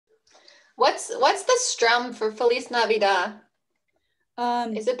What's the strum for Feliz Navidad?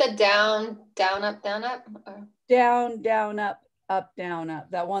 Is it the down, down, up, down, up? Or? Down, down, up, down, up.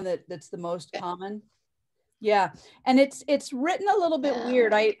 That one that's the most common. Yeah, and it's written a little bit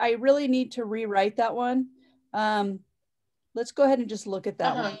weird. I really need to rewrite that one. Let's go ahead and just look at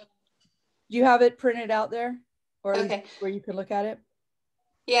that one. Do you have it printed out there, or at least where you can look at it?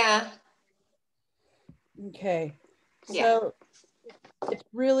 Yeah. Okay. So it's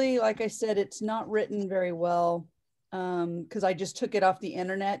really, like I said, it's not written very well because I just took it off the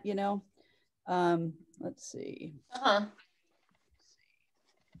internet, you know. Let's see. I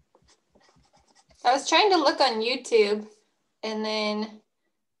was trying to look on YouTube, and then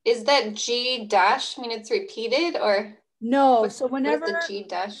is that G dash mean it's repeated, or no? So whenever the G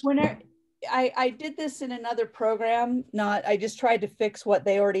dash? Whenever I did this in another program, I just tried to fix what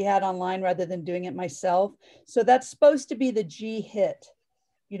they already had online rather than doing it myself. So that's supposed to be the G hit.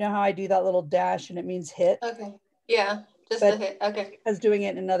 You know how I do that little dash and it means hit? Okay. Yeah. Just the hit. Okay. I was doing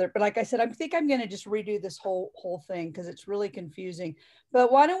it in another, but like I said, I think I'm going to just redo this whole thing because it's really confusing.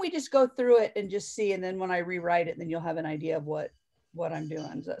 But why don't we just go through it and just see, and then when I rewrite it, then you'll have an idea of what I'm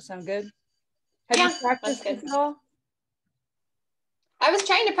doing. Does that sound good? Have you practiced this at all? I was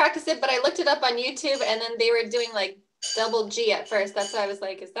trying to practice it, but I looked it up on YouTube, and then they were doing like double G at first. That's why I was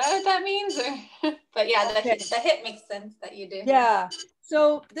like, is that what that means? But yeah, the hit makes sense that you do. Yeah.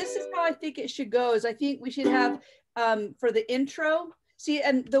 So this is how I think it should go. Is I think we should have for the intro. See,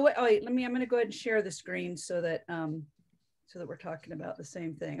 and the way. Oh wait, I'm going to go ahead and share the screen so that we're talking about the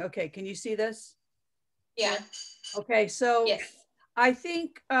same thing. Okay, can you see this? Yeah. Okay, so yes. I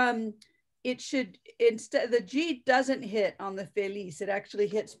think it should, instead, the G doesn't hit on the Feliz. It actually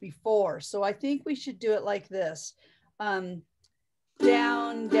hits before. So I think we should do it like this. Down,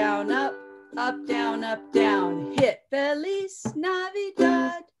 down, up, down, hit Feliz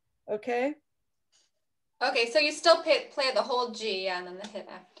Navidad. Okay. Okay, so you still play the whole G, and then the hit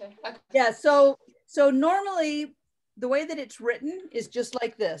after. Okay. Yeah, so normally the way that it's written is just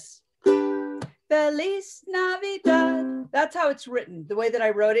like this. Feliz Navidad. That's how it's written. The way that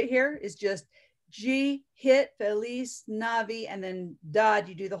I wrote it here is just G hit Feliz Navi, and then Dad,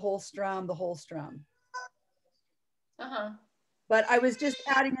 you do the whole strum, But I was just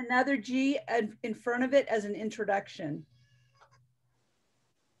adding another G in front of it as an introduction.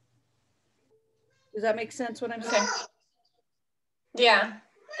 Does that make sense what I'm saying? Yeah.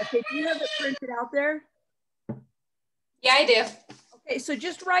 Okay, do you have it printed out there? Yeah, I do. Okay, so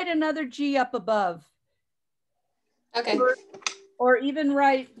just write another G up above. Okay. Or even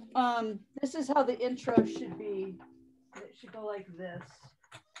write, this is how the intro should be. It should go like this.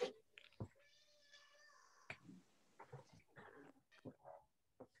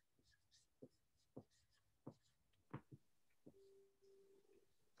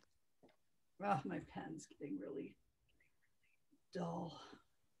 Oh, my pen's getting really dull.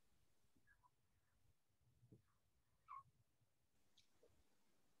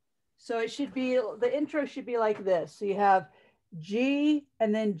 So it should be, the intro should be like this. So you have G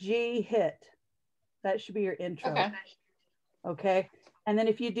and then G hit. That should be your intro. Okay. Okay. And then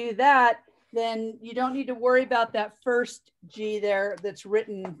if you do that, then you don't need to worry about that first G there that's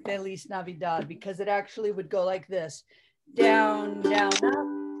written Feliz Navidad, because it actually would go like this. Down, down,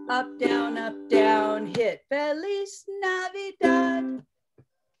 up, down, hit Feliz Navidad.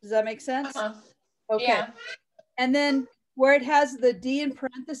 Does that make sense? Okay. Yeah. And then where it has the D in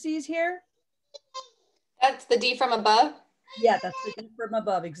parentheses here. That's the D from above? Yeah, that's the D from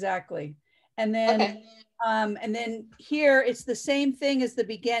above, exactly. And then, and then here, it's the same thing as the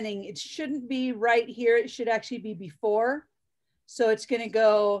beginning. It shouldn't be right here. It should actually be before. So it's going to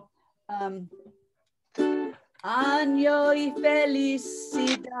go, Año y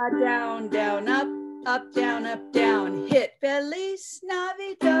felicidad, down, down, up, down, hit Feliz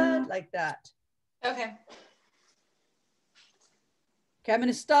Navidad, like that. Okay. Okay, I'm going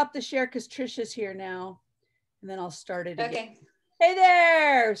to stop the share because Trisha's here now, and then I'll start it again. Okay. Hey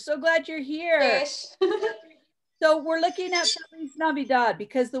there, so glad you're here. So we're looking at Feliz Navidad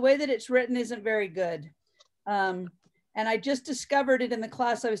because the way that it's written isn't very good. And I just discovered it in the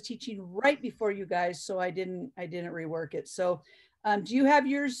class I was teaching right before you guys, so I didn't rework it. So do you have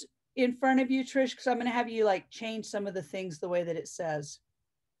yours in front of you, Trish? Because I'm going to have you like change some of the things the way that it says.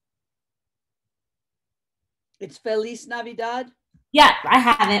 It's Feliz Navidad. Yeah, I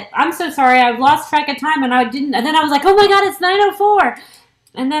have it. I'm so sorry. I lost track of time and I didn't. And then I was like, oh my God, it's 9:04.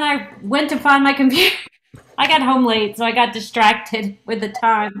 And then I went to find my computer. I got home late, so I got distracted with the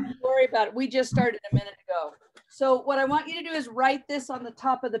time. Don't worry about it. We just started a minute ago. So what I want you to do is write this on the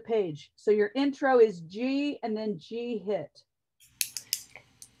top of the page. So your intro is G and then G hit.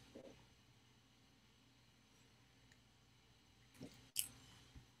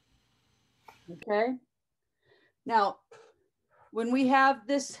 Okay. Now, when we have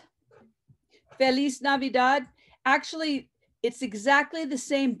this Feliz Navidad, actually, it's exactly the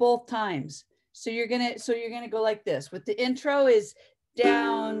same both times. So you're gonna go like this. With the intro is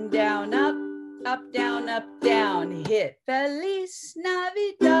down, down, up, down, up, down. Hit Feliz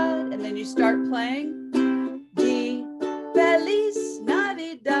Navidad, and then you start playing D. Feliz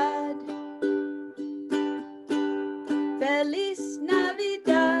Navidad. Feliz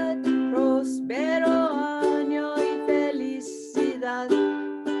Navidad. Prospero año y felicidad.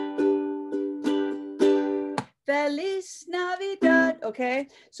 Feliz Navidad. Okay,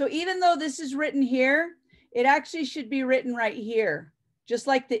 so even though this is written here, it actually should be written right here, just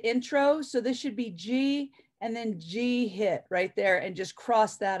like the intro. So this should be G and then G hit right there, and just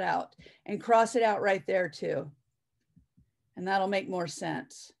cross that out and cross it out right there too. And that'll make more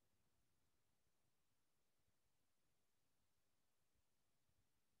sense.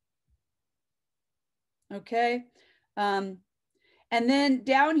 Okay. And then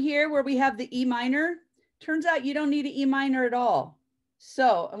down here where we have the E minor, turns out you don't need an E minor at all.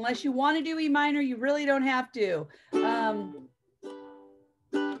 So unless you want to do E minor, you really don't have to.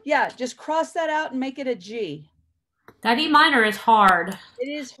 Yeah, just cross that out and make it a G. That E minor is hard. It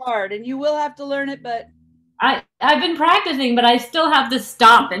is hard, and you will have to learn it, but I've been practicing, but I still have to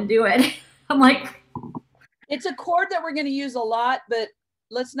stop and do it. I'm like, it's a chord that we're going to use a lot, but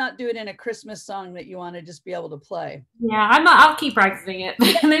let's not do it in a Christmas song that you want to just be able to play. yeah, I'll keep practicing it.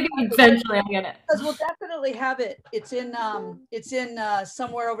 Maybe eventually I'll get it. Because we'll definitely have it. It's in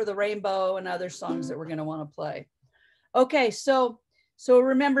Somewhere Over the Rainbow and other songs that we're going to want to play. Okay, so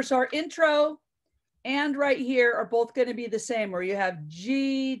remember, so our intro and right here are both going to be the same, where you have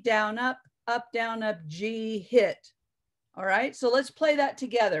G, down, up, down, up, G, hit. All right, so let's play that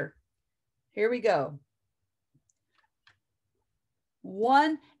together. Here we go.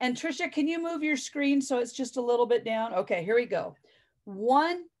 One, and Trisha, can you move your screen so it's just a little bit down? Okay, here we go.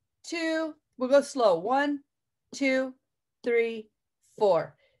 1, 2, we'll go slow. 1, 2, 3,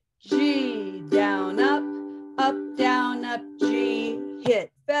 4. G, down, up, down, up, G,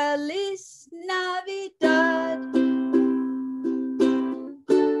 hit. Feliz Navidad.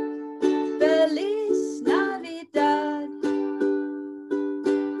 Feliz Navidad.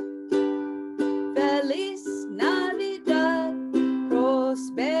 Feliz Navidad.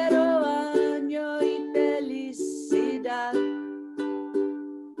 Prospero año y felicidad.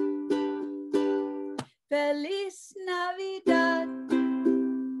 Feliz Navidad.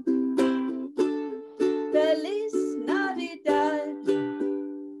 Feliz Navidad.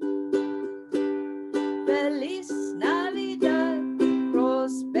 Feliz Navidad.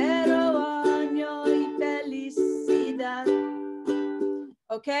 Prospero año y felicidad.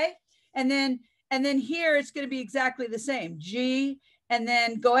 Okay? And then here it's going to be exactly the same. G, and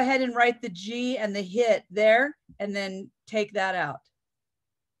then go ahead and write the G and the hit there, and then take that out.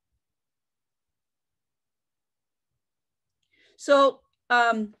 So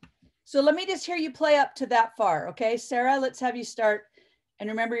let me just hear you play up to that far. Okay, Sarah, let's have you start. And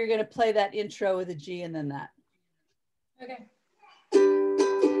remember, you're going to play that intro with a G and then that. Okay.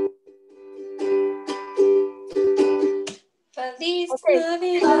 Feliz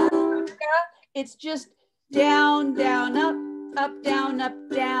Navidad. It's just down, down, up,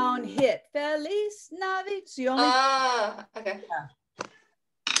 down, hit. Feliz Navidad. So you only. Okay.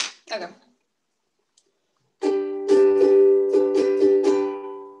 Yeah. Okay.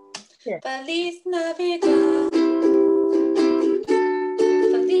 Here. Feliz Navidad.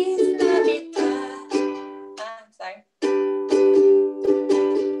 Feliz Navidad. Sorry.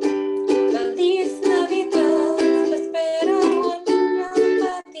 Feliz Navidad. Prospero año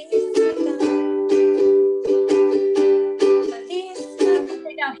felicidad. Feliz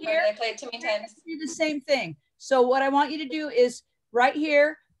Navidad. Now here, I played too many times. Do the same thing. So what I want you to do is right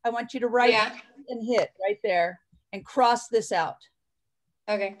here, I want you to write and hit right there and cross this out.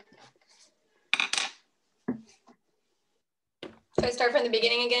 Okay. Should I start from the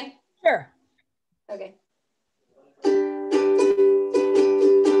beginning again? Sure. Okay.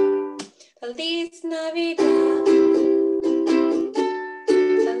 Feliz Navidad.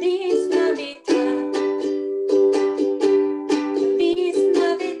 Feliz Navidad. Feliz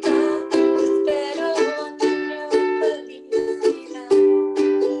Navidad. Prospero año felicidad.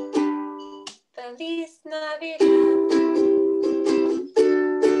 Feliz Navidad.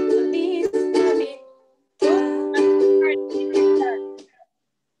 Feliz Navidad.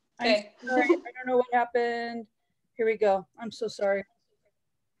 Okay. I'm sorry. I don't know what happened. Here we go. I'm so sorry.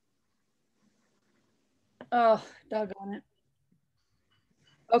 Oh, doggone it.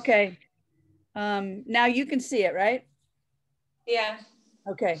 Okay. Now you can see it, right? Yeah.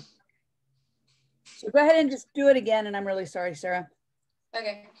 Okay. So go ahead and just do it again. And I'm really sorry, Sarah.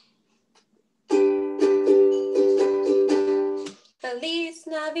 Okay. Feliz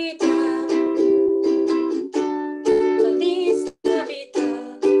Navidad. Feliz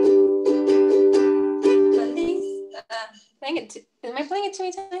Navidad. Feliz. Playing it. Am I playing it too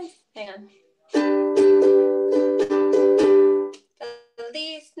many times? Hang on.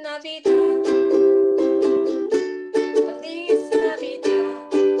 Feliz Navidad. Feliz Navidad.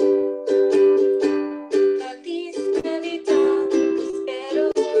 Feliz Navidad. Espero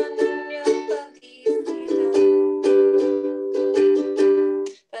un año felicidad.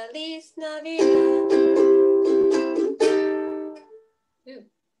 Feliz Navidad. Ooh.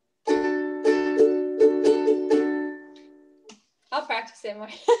 I'll practice it more.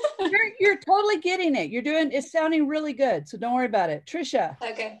 You're totally getting it. You're doing, it's sounding really good. So don't worry about it. Trisha.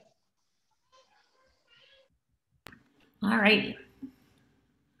 Okay. All right.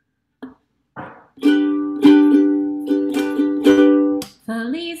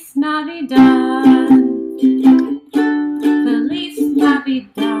 Feliz Navidad. Feliz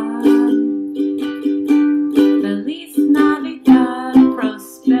Navidad. Feliz Navidad.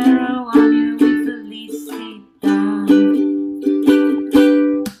 Prospero año y felicidad.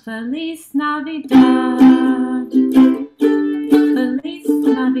 Feliz Navidad. Feliz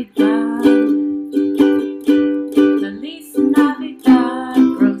Navidad. Feliz Navidad.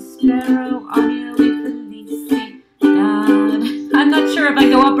 Prospero año y felicidad. I'm not sure if I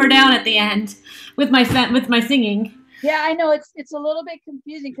go up or down at the end with my singing. Yeah, I know it's a little bit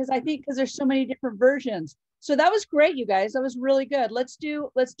confusing because I think because there's so many different versions. So that was great, you guys. That was really good. Let's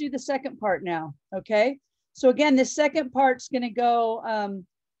do the second part now. Okay. So again, the second part's going to go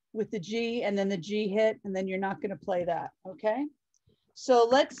with the G and then the G hit, and then you're not going to play that. Okay. So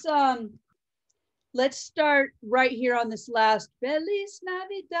let's start right here on this last Feliz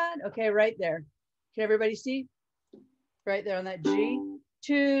Navidad. Okay, right there. Can everybody see? Right there on that G.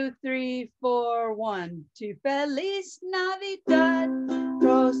 2, 3, 4, 1, 2. Feliz Navidad,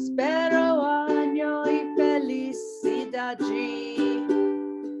 prospero año y felicidad. G.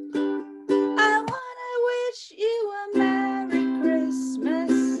 I wanna wish you a Merry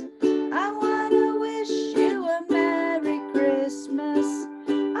Christmas. I wanna wish you a Merry Christmas.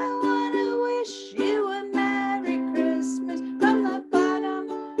 I wanna wish you a Merry Christmas from the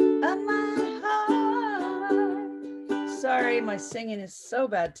bottom of my heart. Sorry, my singing is so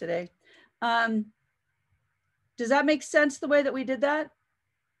bad today. Does that make sense the way that we did that?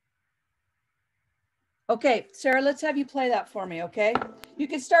 Okay, Sarah, let's have you play that for me, okay? You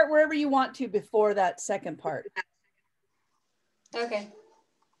can start wherever you want to before that second part. Okay.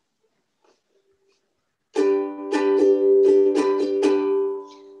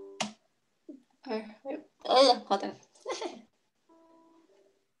 Oh, hold on.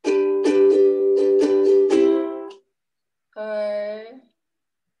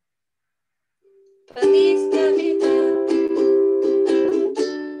 Feliz Navidad.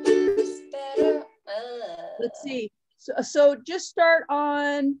 Let's see. So just start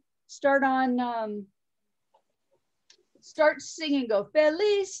singing, go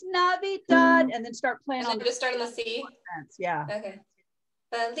Feliz Navidad, and then start playing on. Just start on the C. Yeah. Okay.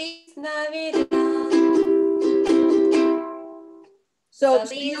 Feliz Navidad. So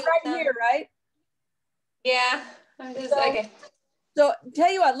you're right here, right? Yeah. Okay. So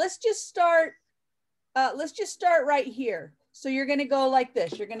tell you what, let's just start right here. So you're gonna go like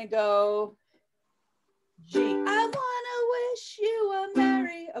this. You're gonna go G. I wanna wish you a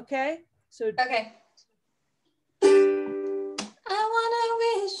merry. Okay. So okay. I wanna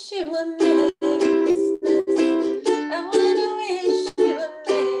wish you a Merry Christmas. I wanna wish you a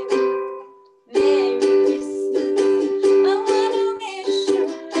Merry Christmas. I wanna wish you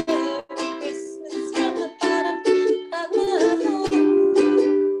a Merry Christmas from the bottom of my heart.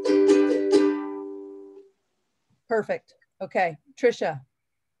 Perfect. Okay, Trisha.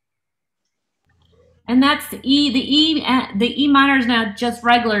 And that's the E. The E minor is now just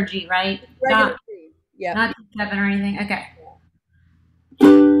regular G, right? Regular G. Yeah. Not 7 or anything. Okay.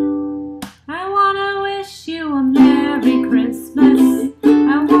 I wanna wish you a Merry Christmas.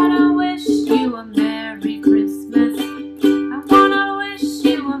 I wanna wish you a Merry Christmas. I wanna wish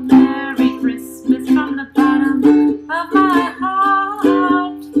you a Merry Christmas from the bottom of my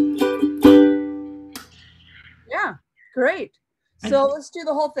heart. Yeah, great. So let's do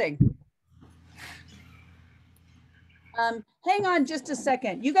the whole thing. Hang on just a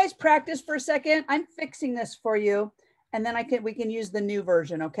second. You guys practice for a second. I'm fixing this for you, and then we can use the new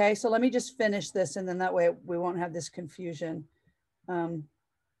version. Okay, so let me just finish this, and then that way we won't have this confusion.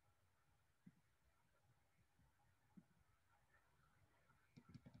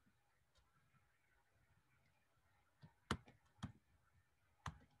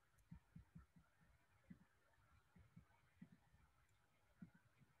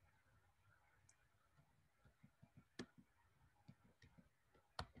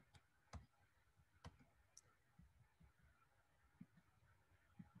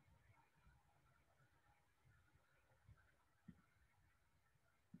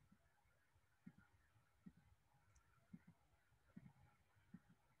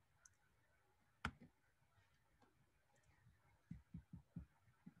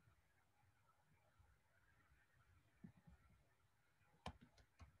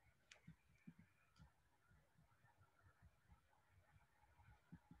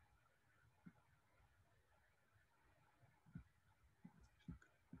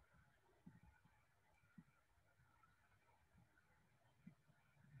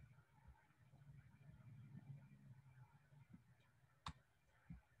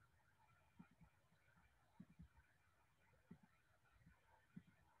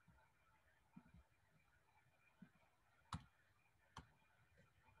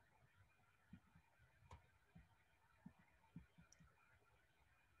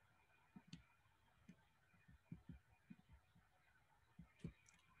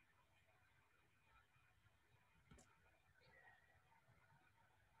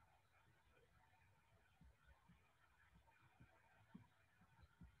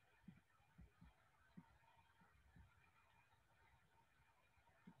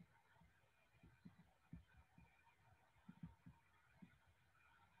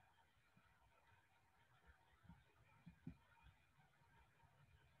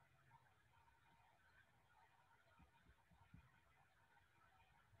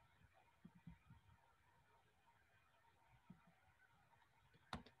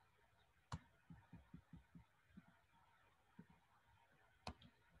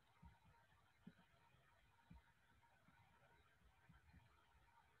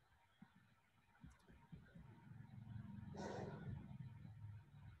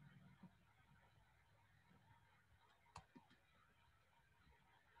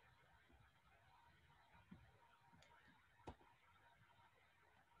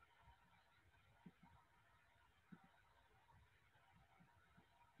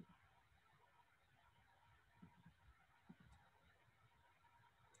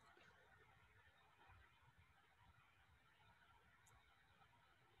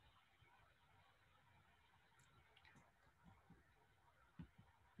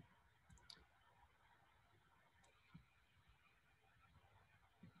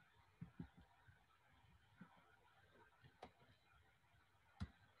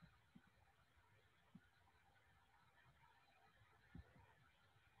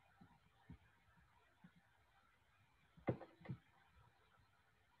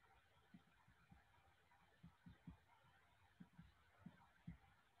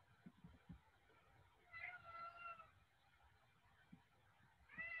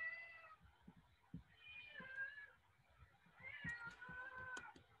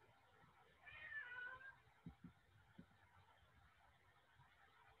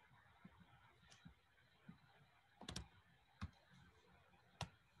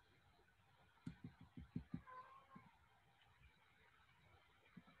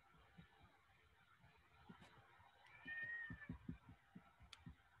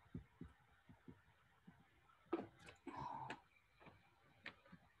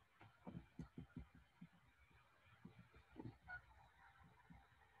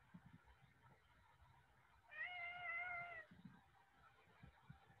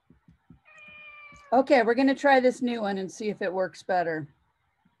 Okay, we're going to try this new one and see if it works better.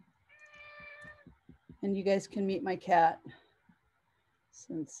 And you guys can meet my cat.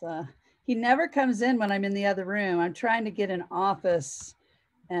 Since he never comes in when I'm in the other room. I'm trying to get an office,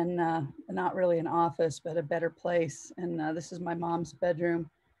 and not really an office, but a better place. And this is my mom's bedroom.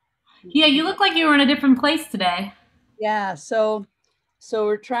 Yeah, you look like you were in a different place today. Yeah, so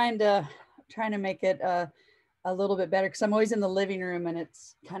we're trying to make it a little bit better, because I'm always in the living room and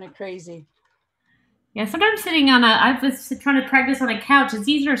it's kind of crazy. Yeah, sometimes sitting on I was trying to practice on a couch. It's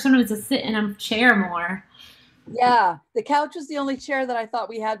easier sometimes to sit in a chair more. Yeah, the couch was the only chair that I thought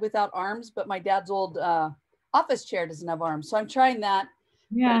we had without arms, but my dad's old office chair doesn't have arms. So I'm trying that.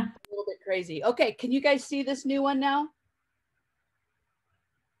 Yeah. It's a little bit crazy. Okay, can you guys see this new one now?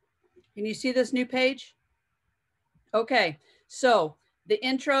 Can you see this new page? Okay, so the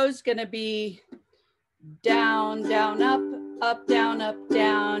intro is going to be down, down, up,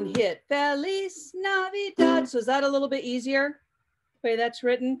 down, hit Feliz Navidad. So is that a little bit easier the way that's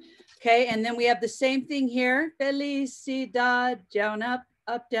written? Okay, and then we have the same thing here. Felicidad, down, up,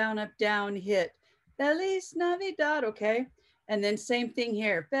 down, hit Feliz Navidad. Okay, and then same thing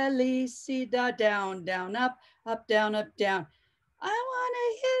here. Felicidad, down, up, down. I want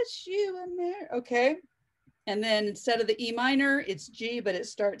to wish you a merry. Okay, and then instead of the E minor, it's G, but it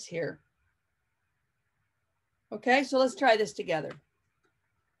starts here. Okay, so let's try this together.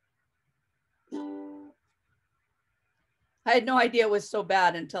 I had no idea it was so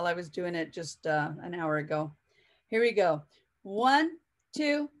bad until I was doing it just an hour ago. Here we go. 1,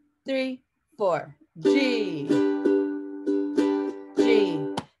 2, 3, 4. G.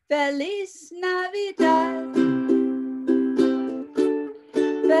 G. Feliz Navidad.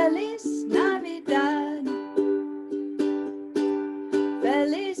 Feliz Navidad.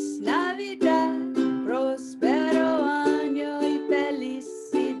 Feliz Navidad. Prospero año y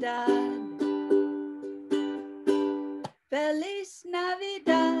felicidad. Feliz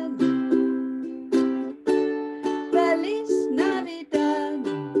Navidad. Feliz Navidad.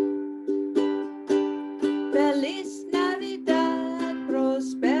 Feliz Navidad.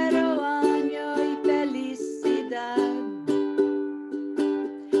 Prospero año y felicidad.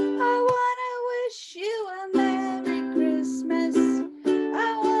 I wanna wish you a Merry Christmas.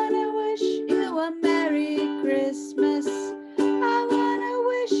 I wanna wish you a Merry Christmas. I wanna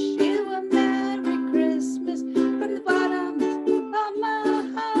wish you a Merry Christmas from the bottom of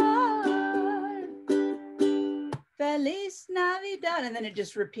my heart. Feliz Navidad. And then it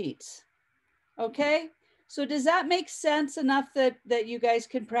just repeats. Okay, so does that make sense enough that you guys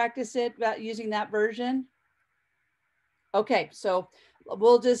can practice it about using that version? Okay, so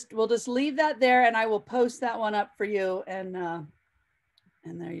we'll just leave that there, and I will post that one up for you, and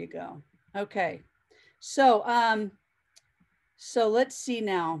there you go. Okay, so so let's see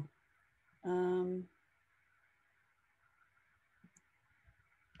now.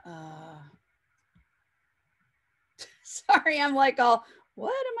 Sorry, I'm like all,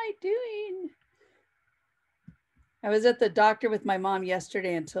 what am I doing? I was at the doctor with my mom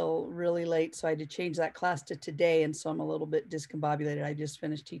yesterday until really late, so I had to change that class to today, and so I'm a little bit discombobulated. I just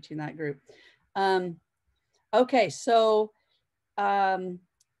finished teaching that group. Okay, so I'm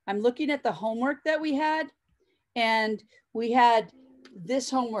looking at the homework that we had, and we had this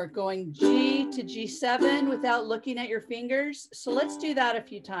homework going G to G7 without looking at your fingers. So let's do that a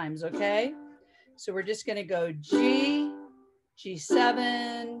few times, okay? So we're just going to go G,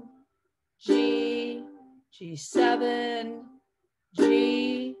 G7, G, G7,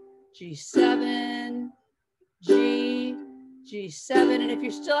 G, G7, G, G7. And if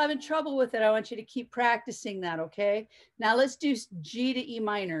you're still having trouble with it, I want you to keep practicing that, okay? Now let's do G to E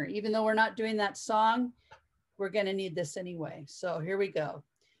minor. Even though we're not doing that song, we're going to need this anyway. So here we go.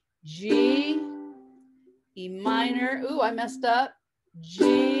 G, E minor. Ooh, I messed up.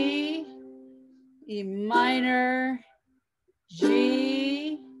 G, E minor,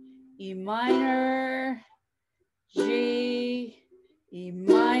 G, E minor, G, E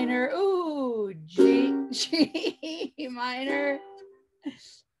minor. Ooh, G, G, E minor,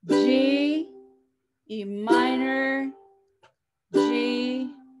 G, E minor,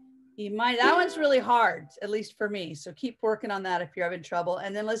 G, E minor. That one's really hard, at least for me. So keep working on that if you're having trouble.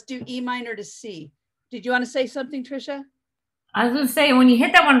 And then let's do E minor to C. Did you want to say something, Trisha? I was going to say, when you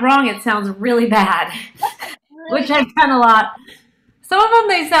hit that one wrong, it sounds really bad, really? Which I've done a lot. Some of them,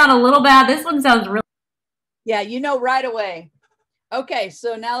 they sound a little bad. This one sounds really. Yeah, you know right away. Okay,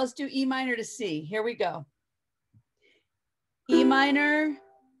 so now let's do E minor to C. Here we go. E minor,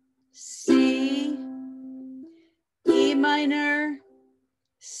 C, E minor,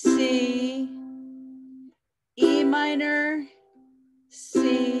 C, E minor,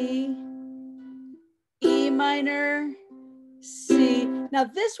 C, minor, C. Now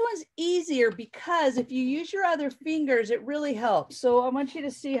this one's easier because if you use your other fingers, it really helps. So I want you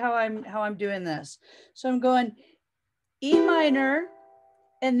to see how I'm doing this. So I'm going E minor,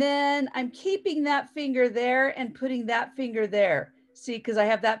 and then I'm keeping that finger there and putting that finger there. See, because I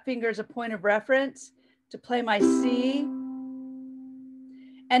have that finger as a point of reference to play my C.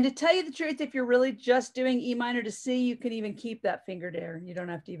 And to tell you the truth, if you're really just doing E minor to C, you can even keep that finger there. You don't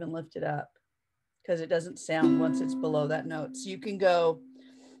have to even lift it up because it doesn't sound once it's below that note. So you can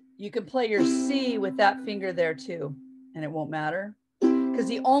play your C with that finger there too, and it won't matter. Because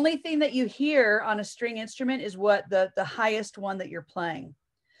the only thing that you hear on a string instrument is what the highest one that you're playing.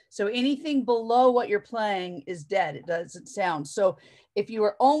 So anything below what you're playing is dead. It doesn't sound. So if you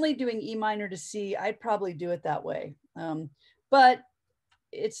were only doing E minor to C, I'd probably do it that way. But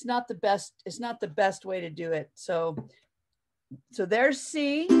it's not the best. It's not the best way to do it. So there's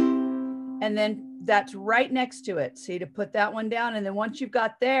C, and then that's right next to it. See, to put that one down. And then once you've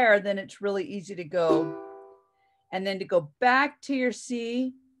got there, then it's really easy to go. And then to go back to your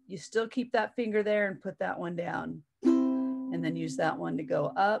C, you still keep that finger there and put that one down. And then use that one to go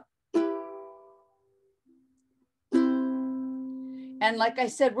up. And like I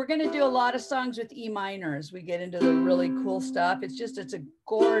said, we're going to do a lot of songs with E minor as we get into the really cool stuff. It's a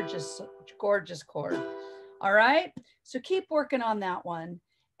gorgeous, gorgeous chord. All right. So keep working on that one.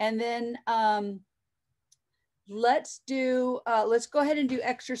 And then let's go ahead and do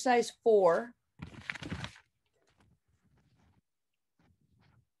exercise 4.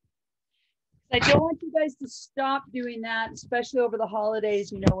 I don't want you guys to stop doing that, especially over the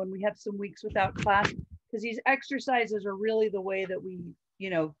holidays, when we have some weeks without class, because these exercises are really the way that we,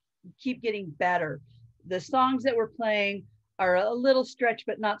 keep getting better. The songs that we're playing are a little stretch,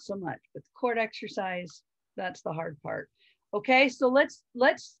 but not so much. But the chord exercise, that's the hard part. Okay, so let's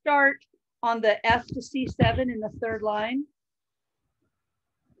start on the F to C7 in the 3rd line.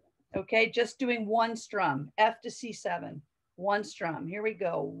 Okay, just doing one strum, F to C7, one strum. Here we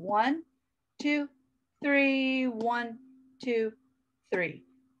go. 1, 2, 3, 1, 2, 3.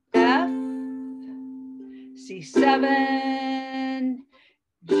 F, C7,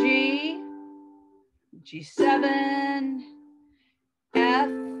 G, G7, F,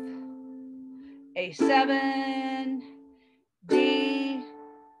 A7, D,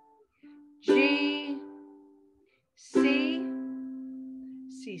 G, C,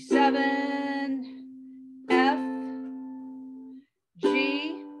 C7, F,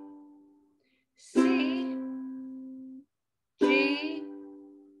 G, C, G,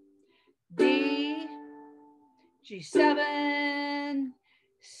 D, G7,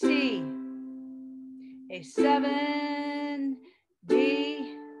 C, A7,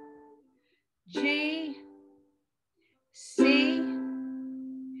 D, G, C,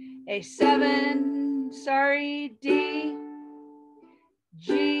 A7, sorry, D,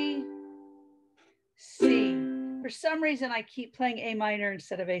 G, C. For some reason, I keep playing A minor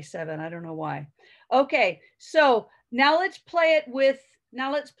instead of A7. I don't know why. Okay, so now let's play it with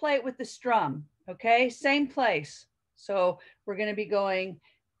the strum. Okay, same place. So we're going to be going,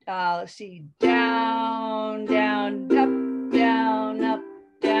 let's see, down, down, up, down, up,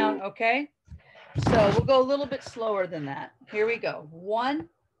 down. Okay, so we'll go a little bit slower than that. Here we go. 1,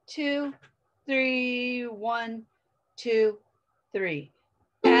 2, 3, 1, 2, 3.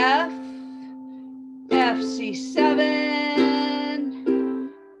 F, F, C7,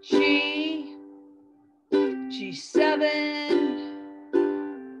 G, G7,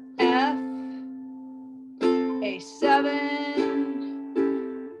 F, A7,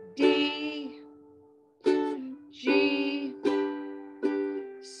 D, G,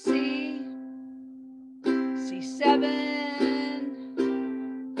 C, C7,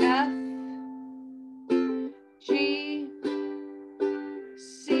 F, G,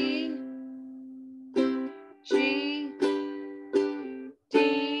 C, G,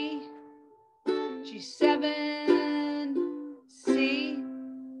 D, G7, C,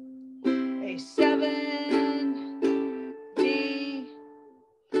 A7, D,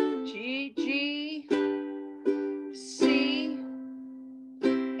 G, G, C,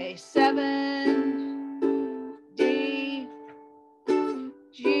 A7, D,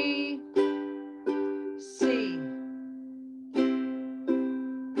 G, C.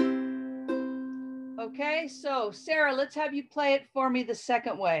 Okay, so Sarah, let's have you play it for me the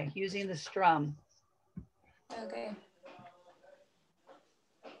second way using the strum. Okay.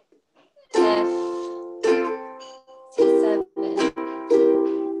 F, C7,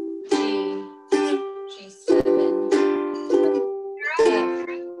 G, G7,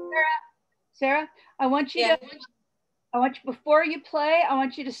 F. Sarah, I want you to I want you, before you play, I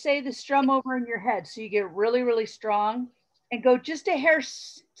want you to say the strum over in your head so you get really, really strong and go just a hair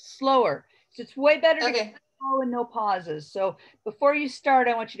slower. So it's way better to go slow and no pauses. So before you start,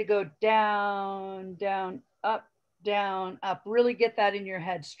 I want you to go down, down, up, down, up. Really get that in your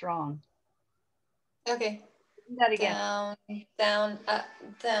head strong. Okay. Do that again. Down, down, up,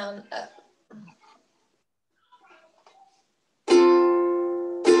 down, up.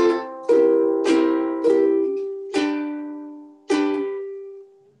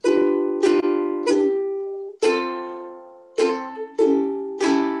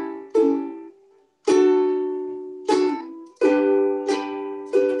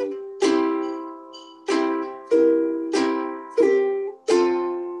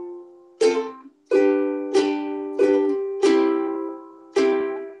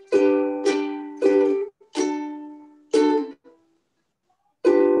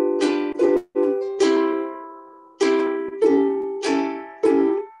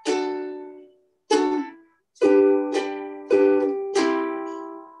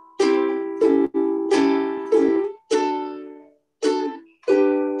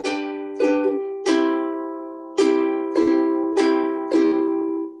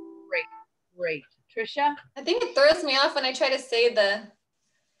 Great. Trisha? I think it throws me off when I try to say the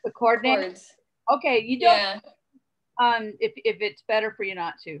chords. Okay, you don't. Yeah. If it's better for you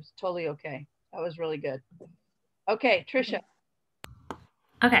not to, it's totally okay. That was really good. Okay, Trisha.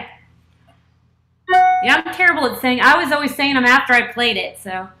 Okay. Yeah, I'm terrible at saying. I was always saying them after I played it,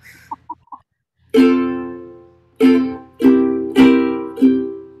 so.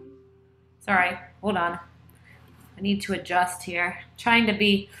 Sorry, hold on. I need to adjust here. I'm trying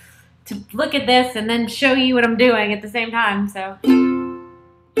to look at this and then show you what I'm doing at the same time, so.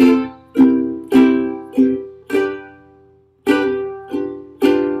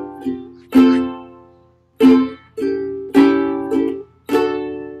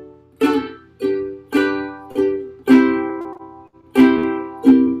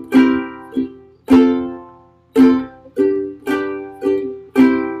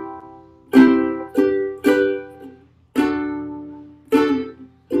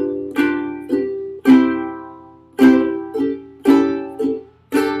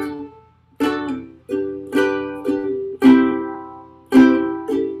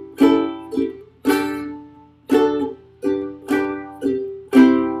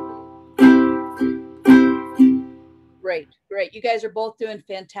 Great. You guys are both doing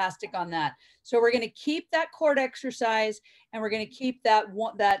fantastic on that. So we're going to keep that chord exercise and we're going to keep that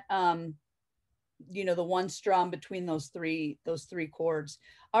one, you know, the one strum between those three chords.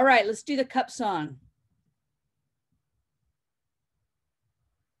 All right, let's do the cup song.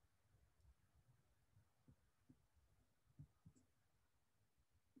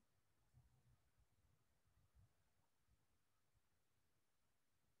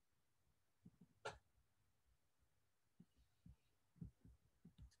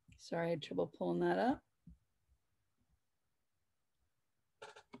 Sorry, I had trouble pulling that up.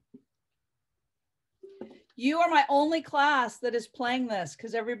 You are my only class that is playing this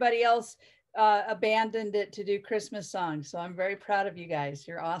because everybody else abandoned it to do Christmas songs. So I'm very proud of you guys.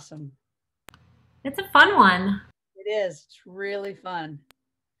 You're awesome. It's a fun one. It is. It's really fun.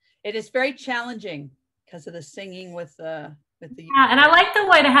 It is very challenging because of the singing with the. Yeah, and I like the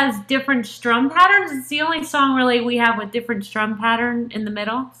way it has different strum patterns. It's the only song really we have with different strum pattern in the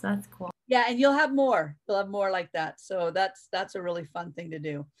middle, so that's cool. Yeah, and you'll have more. You'll have more like that. So that's a really fun thing to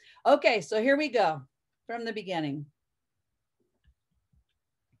do. Okay, so here we go from the beginning.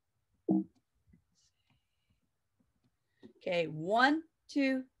 Okay, 1,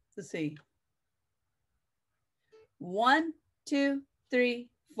 2, let's see. 1, 2, 3,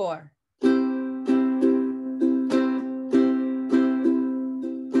 4.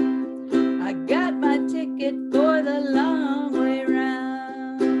 I got my ticket for the long way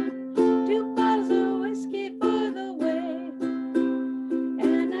round. 2 bottles of whiskey for the way.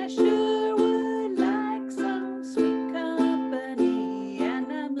 And I sure would like some sweet company. And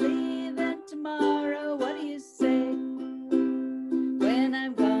I'm leaving tomorrow. What do you say? When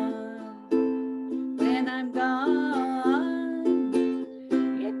I'm gone, when I'm gone,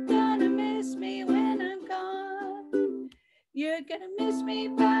 you're gonna miss me when I'm gone. You're gonna miss me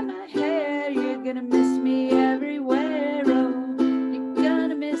by my hair. You're gonna miss me everywhere. Oh, you're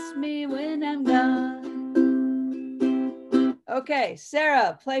gonna miss me when I'm gone. Okay,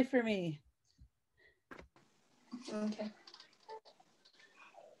 Sarah, play for me. Okay.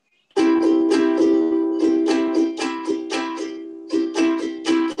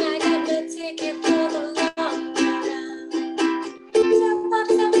 I got the ticket for the long round. 2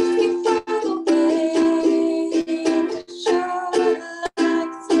 bottles of whiskey for the way.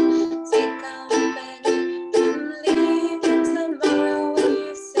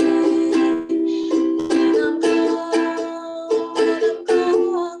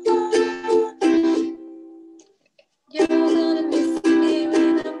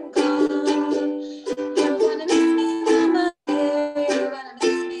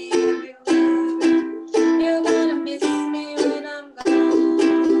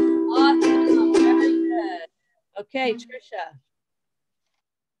 Okay, Trisha.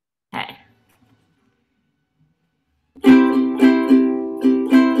 Okay.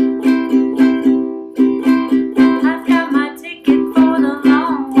 I've got my ticket for the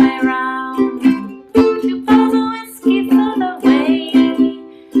long way round. 2 bottles of whiskey for the way,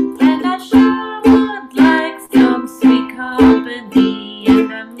 and I sure would like some sweet company.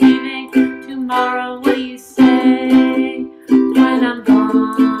 And I'm leaving tomorrow. What do you say? When I'm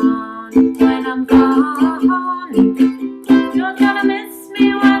gone, when I'm gone, you're gonna miss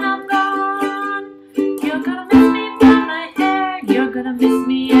me when I'm gone. You're gonna miss me by my hair. You're gonna miss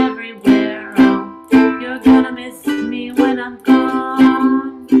me everywhere. Oh, you're gonna miss me when I'm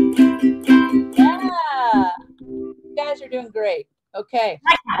gone. Yeah, you guys are doing great. Okay. I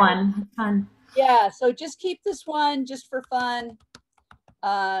like that one. It's fun. Yeah, so just keep this one just for fun.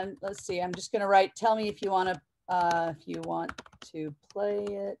 Let's see, I'm just gonna write, tell me if you want to play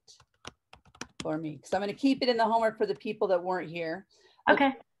it for me, because I'm gonna keep it in the homework for the people that weren't here.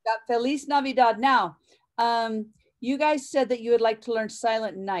 Okay. Got Feliz Navidad. Now, you guys said that you would like to learn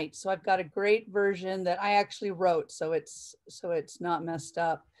Silent Night, so I've got a great version that I actually wrote, so it's not messed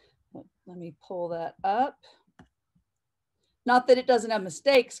up. Let me pull that up. Not that it doesn't have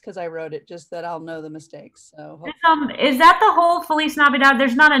mistakes because I wrote it, just that I'll know the mistakes. So Is that the whole Feliz Navidad?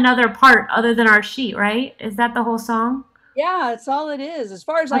 There's not another part other than our sheet, right? Is that the whole song? yeah, that's all it is. As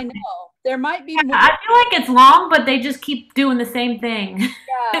far as I know, there might be more. I feel like it's long, but they just keep doing the same thing.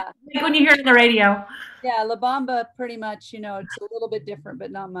 Yeah. Like when you hear it on the radio. Yeah, La Bamba pretty much, it's a little bit different,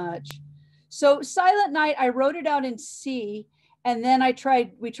 but not much. So Silent Night, I wrote it out in C, and then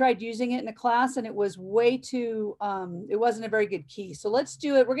we tried using it in a class, and it was way too, it wasn't a very good key. So let's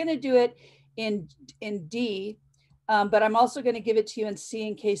do it. We're going to do it in D, but I'm also going to give it to you in C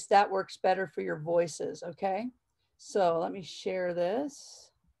in case that works better for your voices. Okay. So let me share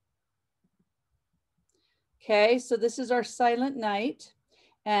this. Okay. So this is our Silent Night,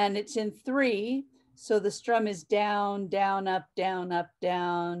 and it's in 3. So the strum is down, down, up, down, up,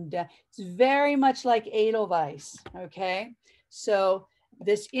 down, down. It's very much like Edelweiss, okay? So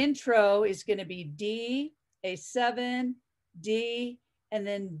this intro is gonna be D, A7, D, and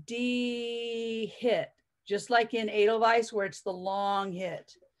then D hit, just like in Edelweiss where it's the long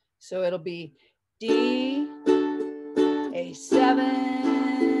hit. So it'll be D,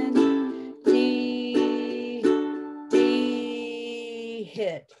 A7, D, D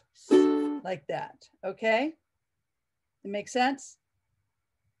hit. Like that, okay? It makes sense?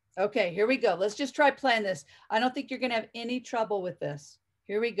 Okay, here we go. Let's just try playing this. I don't think you're gonna have any trouble with this.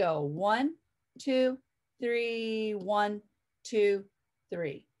 Here we go. 1, 2, 3, 1, 2,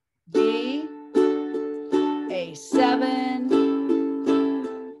 3. D, A7,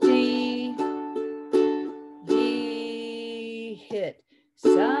 D, D, hit.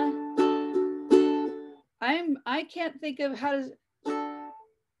 I can't think of how to,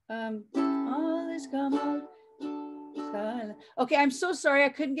 all is come on. Silent. Okay, I'm so sorry. I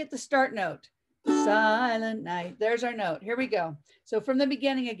couldn't get the start note. Silent Night. There's our note. Here we go. So from the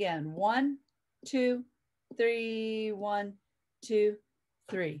beginning again. 1, 2, 3, 1, 2,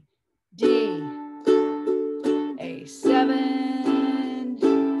 3. D, A7,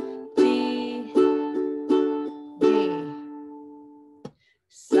 D, D.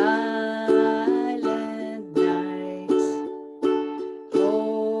 Silent night,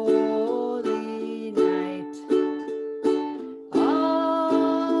 holy night,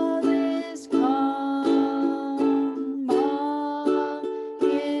 all is calm, all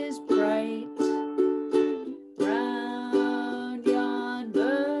is bright, round yon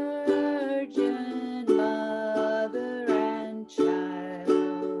virgin mother and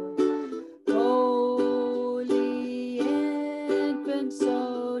child, holy infant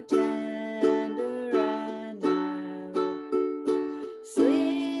so tender and mild,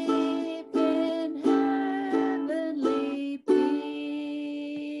 sleep in heavenly peace,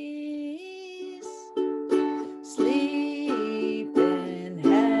 sleep in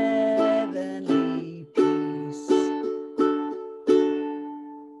heavenly peace.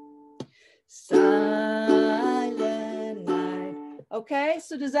 Silent night. Okay,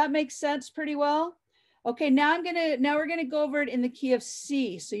 so does that make sense pretty well? Okay, now we're gonna go over it in the key of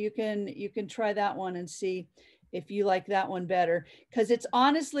C, so you can try that one and see if you like that one better, because it's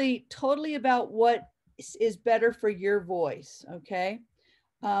honestly totally about what is better for your voice. Okay.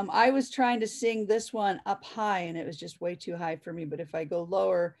 I was trying to sing this one up high and it was just way too high for me, but if I go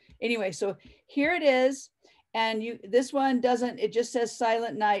lower, anyway, so here it is. And this one doesn't, it just says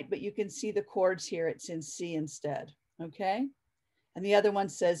Silent Night, but you can see the chords here. It's in C instead, okay? And the other one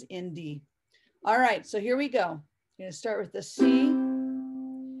says in D. All right, so here we go. I'm gonna start with the C.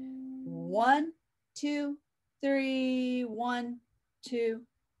 1, 2, 3, 1, 2,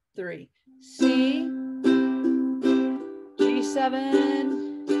 3. C,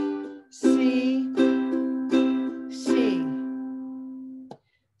 G7, C, C.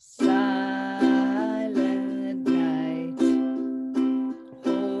 Silent night,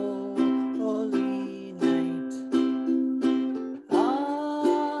 holy night.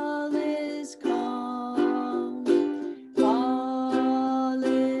 All is calm, all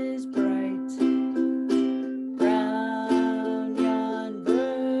is bright. Brown yon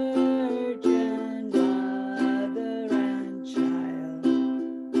virgin mother and child.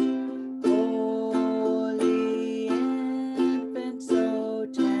 Holy infant, so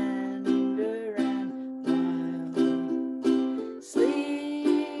tender and mild.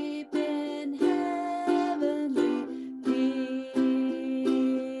 Sleep in heavenly peace.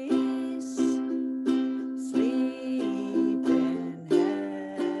 Sleep in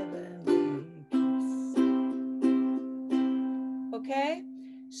heavenly peace. Okay,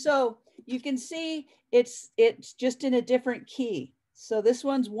 so you can see it's just in a different key. So this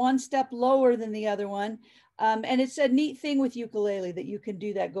one's one step lower than the other one. And it's a neat thing with ukulele that you can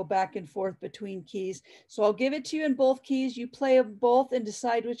do that, go back and forth between keys. So I'll give it to you in both keys. You play them both and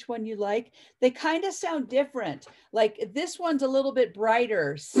decide which one you like. They kind of sound different. Like this one's a little bit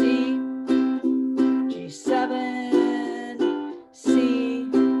brighter. C, G7, C,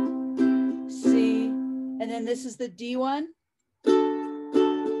 C. And then this is the D one.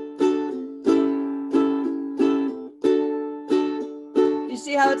 You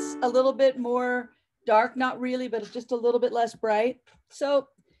see how it's a little bit more dark? Not really, but it's just a little bit less bright. So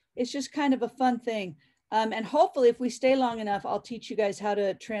it's just kind of a fun thing. And hopefully if we stay long enough, I'll teach you guys how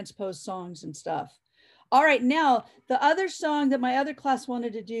to transpose songs and stuff. All right, now the other song that my other class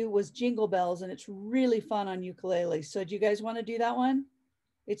wanted to do was Jingle Bells, and it's really fun on ukulele. So do you guys want to do that one?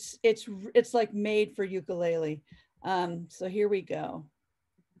 It's like made for ukulele. So here we go.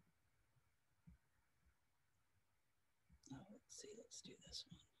 Let's do this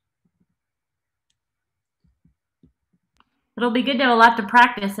one. It'll be good to have a lot to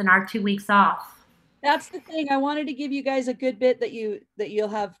practice in our 2 weeks off. That's the thing. I wanted to give you guys a good bit that you'll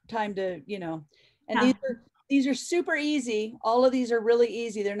have time to, you know, and Yeah. these are super easy. All of these are really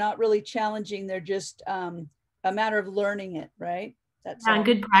easy. They're not really challenging. They're just a matter of learning it, right? That's all.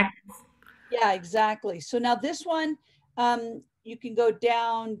 Good practice. Yeah, exactly. So now this one, you can go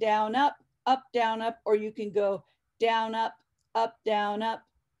down, down, up, down, up, or you can go down, up, down, up,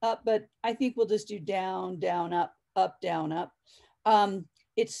 but I think we'll just do down, down, up, down, up.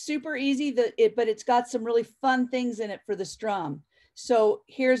 It's super easy, but it's got some really fun things in it for the strum. So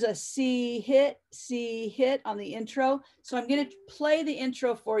here's a C hit on the intro. So I'm going to play the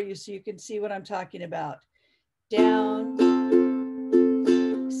intro for you so you can see what I'm talking about. Down,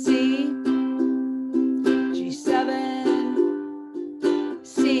 C, G7,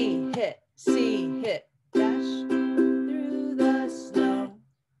 C hit, dash through the snow.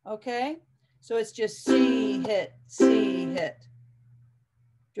 Okay, so it's just C hit.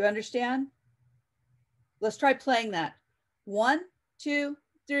 Do you understand? Let's try playing that. 1, 2,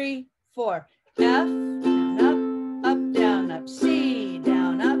 3, 4. F, down, up, C,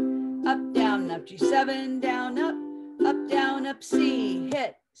 down, up, down, up, G7, down, up, down, up, C,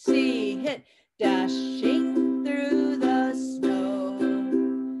 hit, dashing through the snow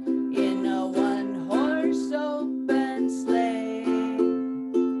in a one-horse open sleigh.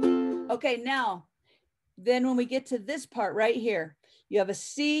 Okay, now, then when we get to this part right here, you have a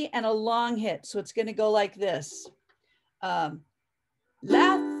C and a long hit. So it's going to go like this.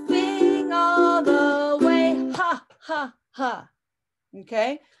 Laughing all the way, ha, ha, ha.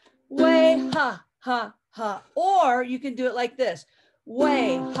 Okay. Way, ha, ha, ha. Or you can do it like this.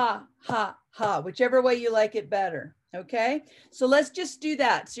 Way, ha, ha, ha. Whichever way you like it better. Okay. So let's just do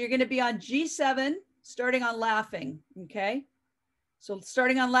that. So you're going to be on G7, starting on laughing. Okay. So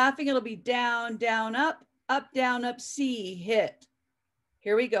starting on laughing, it'll be down, down, up, down, up, C, hit.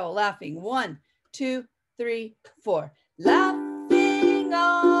 Here we go, laughing. 1, 2, 3, 4. Laughing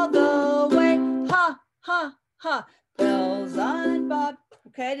all the way, ha, ha, ha. Bells on bob.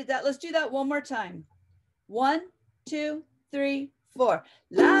 Okay, let's do that one more time. 1, 2, 3, 4.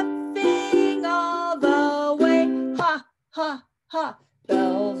 Laughing all the way, ha, ha, ha.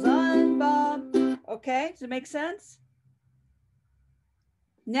 Bells on bob. Okay, does it make sense?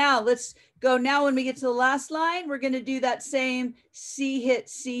 Now let's go. Now when we get to the last line, we're going to do that same C hit.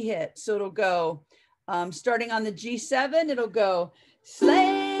 So it'll go, starting on the G7, it'll go,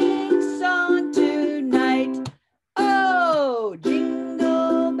 sleighing song tonight. Oh,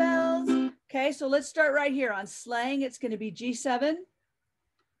 jingle bells. Okay, so let's start right here on sleighing. It's going to be G7.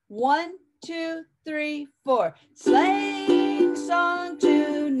 1, 2, 3, 4. Sleighing song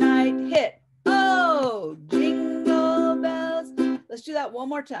tonight, hit. Oh, jingle bells. Let's do that one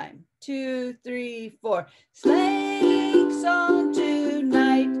more time. 2, 3, 4. Sleighing song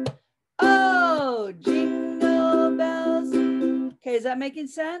tonight. Oh, jingle bells. Okay, is that making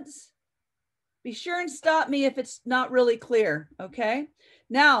sense? Be sure and stop me if it's not really clear, okay?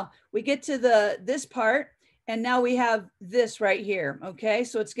 Now we get to this part, and now we have this right here, okay?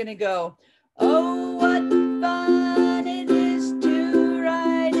 So it's gonna go, oh, what fun it is to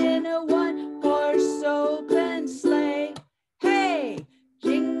ride in a one-horse open sleigh. Hey,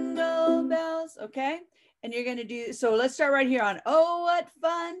 jingle bells, okay? And you're gonna do, so let's start right here on, oh, what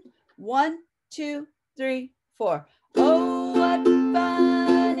fun. 1, 2, 3, 4. Oh, what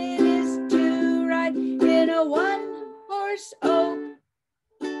fun it is to ride in a one-horse, oh,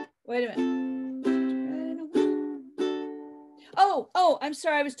 wait a minute. Oh, I'm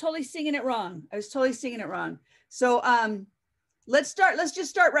sorry. I was totally singing it wrong. So let's just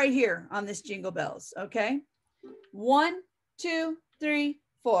start right here on this Jingle Bells, okay? 1, 2, 3,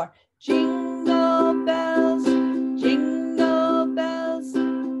 4. Jingle bells, jingle bells,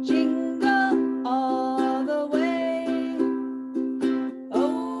 jingle all the way.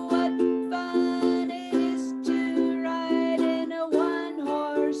 Oh, what fun it is to ride in a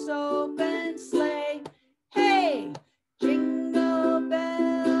one-horse open sleigh. Hey, jingle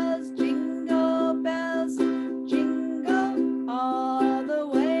bells, jingle bells, jingle all the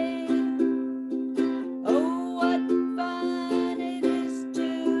way. Oh, what fun it is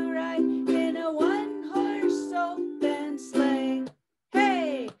to ride in a one-horse open sleigh.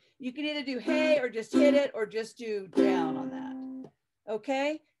 Hey, you can either do hey or just hit it or just do down on that.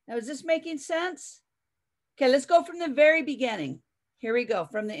 Okay, now is this making sense? Okay, let's go from the very beginning. Here we go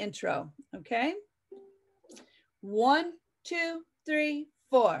from the intro, okay? 1, 2, 3,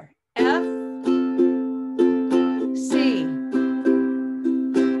 4. F, C,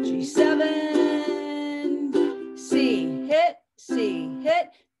 G7, C, hit,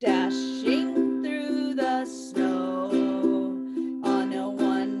 dashing through the snow on a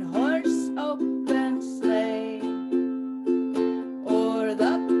one-horse open sleigh. O'er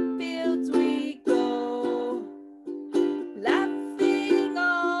the fields we go, laughing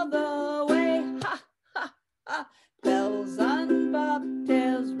all the way. Ha, ha, ha. Bells on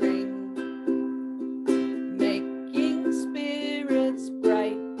bobtails ring, making spirits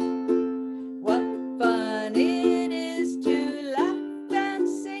bright. What fun it is to laugh and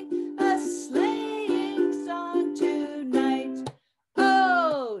sing a sleighing song tonight.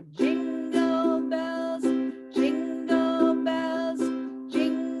 Oh, jingle bells, jingle bells,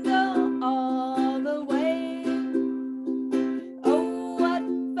 jingle all the way. Oh, what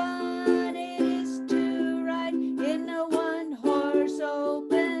fun it is to ride in a one-horse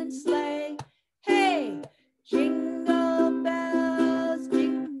open sleigh. Hey, jingle bells,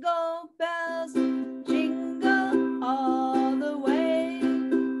 jingle bells, jingle all the way.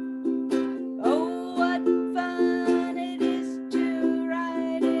 Oh, what fun it is to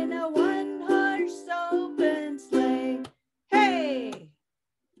ride in a one-horse open sleigh. Hey,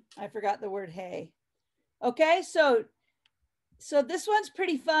 I forgot the word hey. Okay, so this one's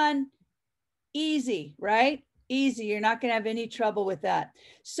pretty fun. Easy, right? Easy. You're not going to have any trouble with that.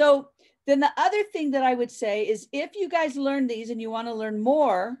 So then the other thing that I would say is if you guys learn these and you want to learn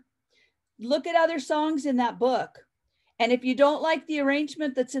more, look at other songs in that book. And if you don't like the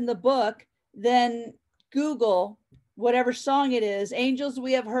arrangement that's in the book, then Google whatever song it is, Angels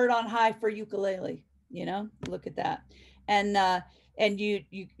We Have Heard on High for ukulele, you know, look at that. And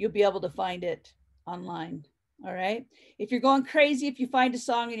you'll be able to find it online. All right. If you're going crazy, if you find a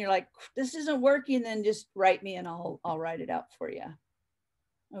song and you're like, this isn't working, then just write me and I'll write it out for you.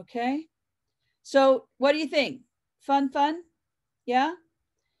 Okay. So what do you think? Fun? Yeah.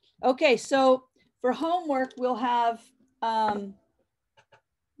 Okay. So for homework, we'll have,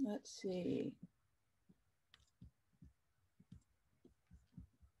 let's see.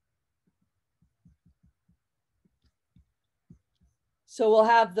 So we'll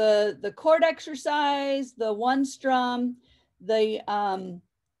have the chord exercise, the one strum, the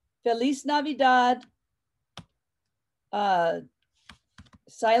Feliz Navidad,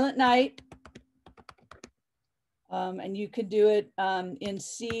 Silent Night, and you could do it in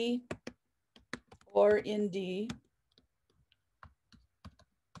C or in D.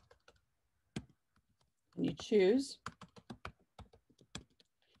 And you choose.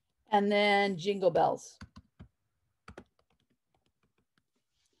 And then Jingle Bells.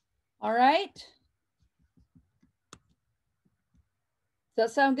 All right. Does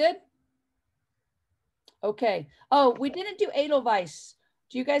that sound good? Okay. Oh, we didn't do Edelweiss.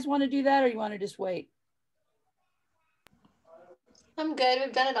 Do you guys want to do that or you want to just wait? I'm good.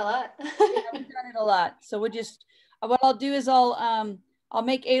 We've done it a lot. Yeah, we've done it a lot. So we'll just, what I'll do is I'll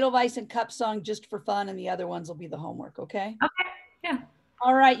make Edelweiss and Cup Song just for fun, and the other ones will be the homework. Okay. Okay. Yeah.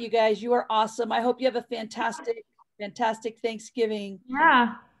 All right, you guys, you are awesome. I hope you have a fantastic Thanksgiving.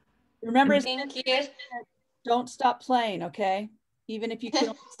 Yeah. Remember, thank you. Don't stop playing. Okay. Even if you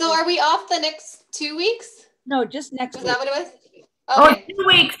can. So are we off the next 2 weeks? No, just next Was week. that what it was? Okay. Or 2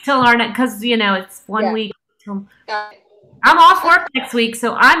 weeks till our next, because it's 1 week. Till... Got it. I'm off work next week,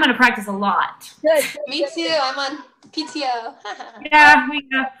 so I'm going to practice a lot. Good. Me too. I'm on PTO. Yeah,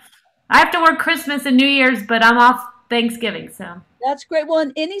 I have to work Christmas and New Year's, but I'm off Thanksgiving, so. That's great. Well,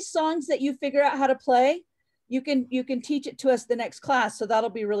 in any songs that you figure out how to play, you can teach it to us the next class. So that'll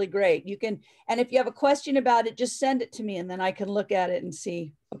be really great. You can, and if you have a question about it, just send it to me and then I can look at it and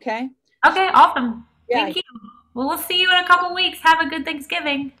see. Okay. Okay. Awesome. Yeah. Thank you. Well, we'll see you in a couple weeks. Have a good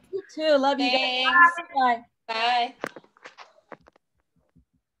Thanksgiving. You too. Love you guys. Thanks. Bye. Bye.